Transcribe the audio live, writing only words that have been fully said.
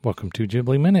Welcome to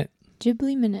Ghibli Minute.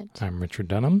 Ghibli Minute. I'm Richard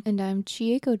Dunham. And I'm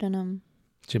Chieko Dunham.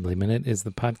 Ghibli Minute is the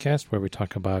podcast where we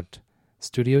talk about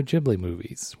Studio Ghibli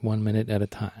movies, 1 minute at a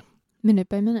time. Minute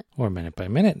by minute. Or minute by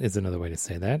minute is another way to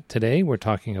say that. Today we're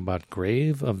talking about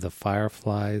Grave of the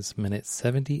Fireflies, minute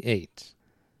 78,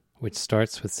 which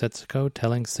starts with Setsuko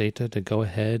telling Seita to go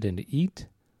ahead and eat,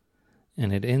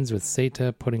 and it ends with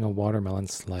Seita putting a watermelon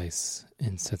slice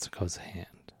in Setsuko's hand.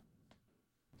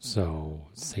 So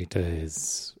Seita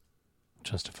is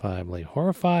justifiably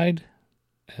horrified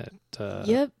at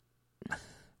Yep.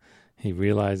 He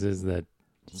realizes that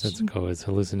Setsuko is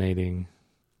hallucinating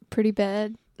Pretty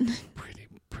bad.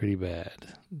 pretty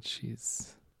bad.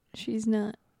 She's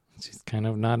not. kind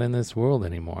of not in this world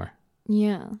anymore.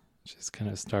 Yeah. She's kind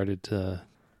of started to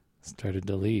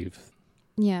leave.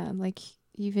 Yeah, like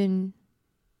even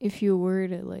if you were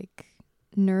to like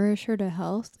nourish her to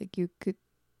health, like you could,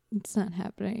 it's not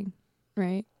happening,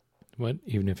 right? What?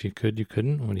 Even if you could, you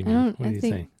couldn't? What do you mean? What do you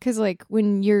think? Because like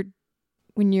when you're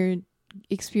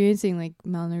experiencing like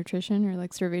malnutrition or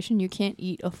like starvation, you can't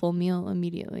eat a full meal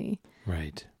immediately.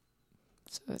 Right.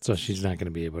 So she's not going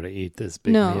to be able to eat this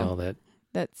big meal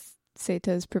that's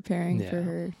Seita's preparing for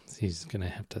her. She's going to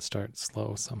have to start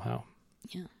slow somehow.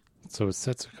 Yeah. So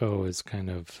Setsuko is kind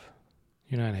of,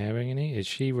 you're not having any? Is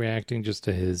she reacting just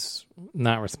to his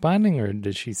not responding, or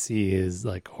does she see his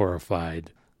like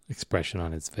horrified expression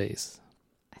on his face?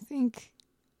 I think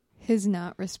his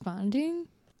not responding.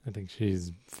 I think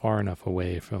she's far enough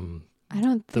away from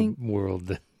the world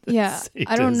that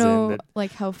I don't know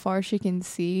like how far she can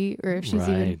see or if she's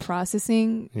even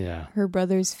processing her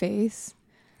brother's face.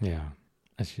 Yeah.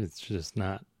 She's just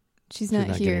not. She's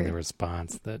not here. Getting the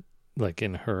response that like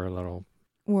in her little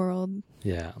world.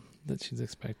 Yeah, that she's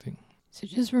expecting. So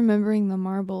just remembering the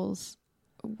marbles,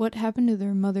 what happened to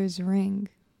their mother's ring?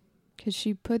 Because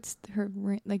she puts her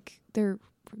ring, like their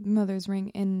mother's ring,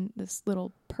 in this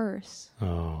little purse.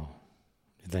 Oh,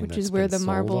 you think which is where the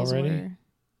marbles were?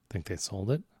 Think they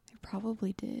sold it? They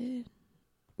probably did.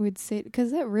 We'd say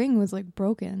because that ring was like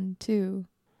broken too.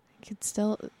 Could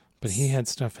still. But he had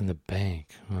stuff in the bank.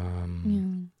 I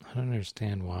don't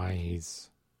understand why he's.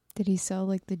 Did he sell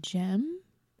like the gem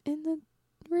in the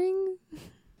ring?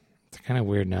 It's kind of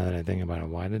weird now that I think about it.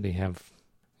 Why did he have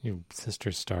your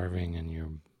sister starving and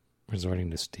you're resorting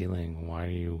to stealing? Why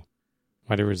do you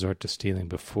resort to stealing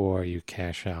before you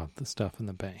cash out the stuff in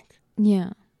the bank?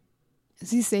 Yeah.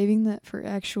 Is he saving that for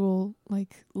actual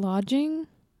like lodging?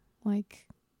 Like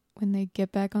when they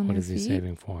get back on their feet? What is he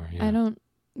saving for?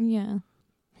 Yeah.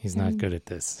 He's not good at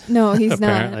this. No, he's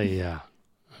Apparently, not. yeah.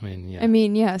 I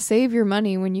mean, save your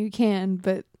money when you can,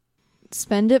 but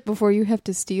spend it before you have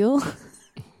to steal.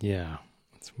 Yeah.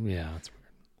 It's weird.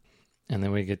 And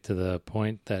then we get to the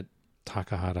point that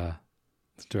Takahata,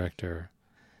 the director,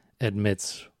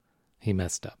 admits he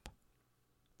messed up.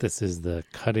 This is the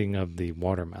cutting of the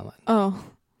watermelon. Oh.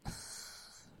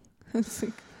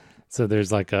 So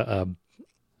there's like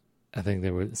I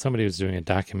think somebody was doing a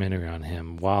documentary on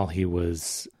him while he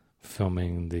was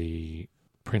filming the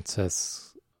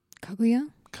Princess Kaguya,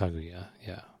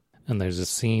 yeah. And there's a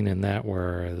scene in that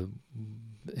where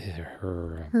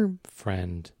her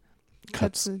friend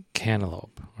cuts a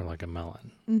cantaloupe or like a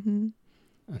melon. Mm-hmm.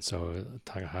 And so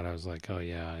Takahata was like, oh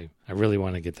yeah, I really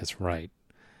want to get this right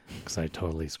because I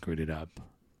totally screwed it up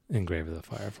in Grave of the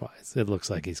Fireflies. It looks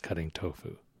like he's cutting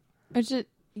tofu.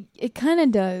 It kind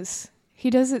of does. He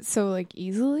does it so like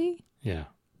easily. Yeah.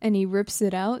 And he rips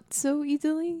it out so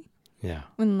easily. Yeah.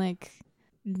 When like,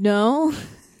 no.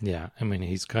 Yeah. I mean,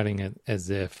 he's cutting it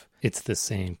as if it's the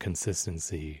same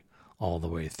consistency all the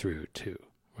way through too,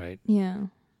 right? Yeah.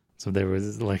 So there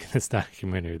was like this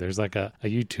documentary. There's like a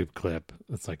YouTube clip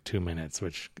that's like 2 minutes,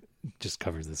 which just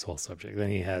covers this whole subject. Then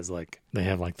they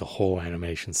have like the whole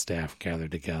animation staff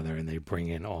gathered together and they bring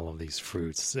in all of these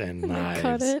fruits and knives.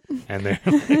 Cut it. And they're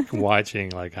like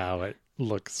watching like how it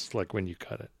looks like when you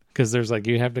cut it. Because there's like,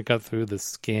 you have to cut through the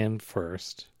skin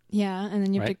first. Yeah, and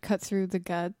then you have to cut through the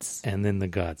guts. And then the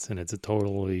guts. And it's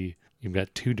you've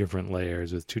got 2 different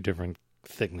layers with 2 different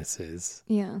thicknesses.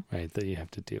 Yeah. Right, that you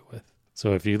have to deal with.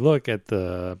 So if you look at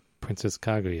the Princess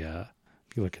Kaguya,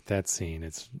 if you look at that scene,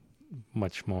 it's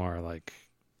much more like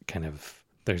kind of,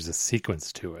 there's a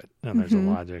sequence to it. And there's a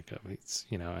logic of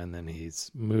and then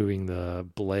he's moving the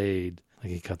blade,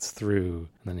 like he cuts through,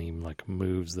 and then he like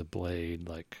moves the blade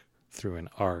like through an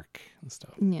arc and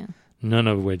stuff. Yeah. None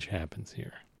of which happens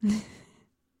here.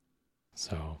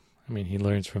 So, I mean, he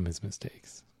learns from his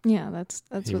mistakes. Yeah, that's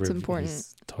what's important.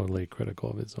 He's totally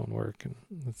critical of his own work, and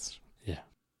that's,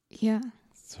 Yeah.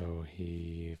 So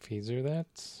he feeds her that,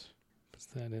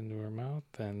 puts that into her mouth,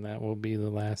 and that will be the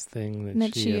last thing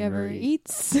that she ever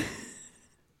eats.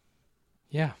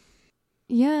 Yeah.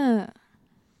 Yeah.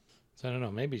 So I don't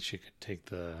know. Maybe she could take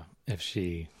if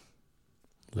she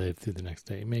lived through the next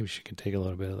day, maybe she could take a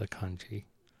little bit of the kanji.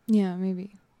 Yeah,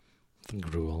 maybe. The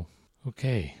gruel.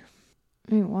 Okay.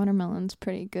 I mean, watermelon's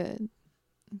pretty good.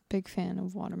 Big fan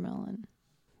of watermelon.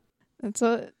 That's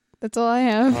all I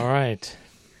have. All right.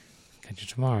 Catch you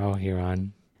tomorrow here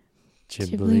on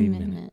Ghibli Minute.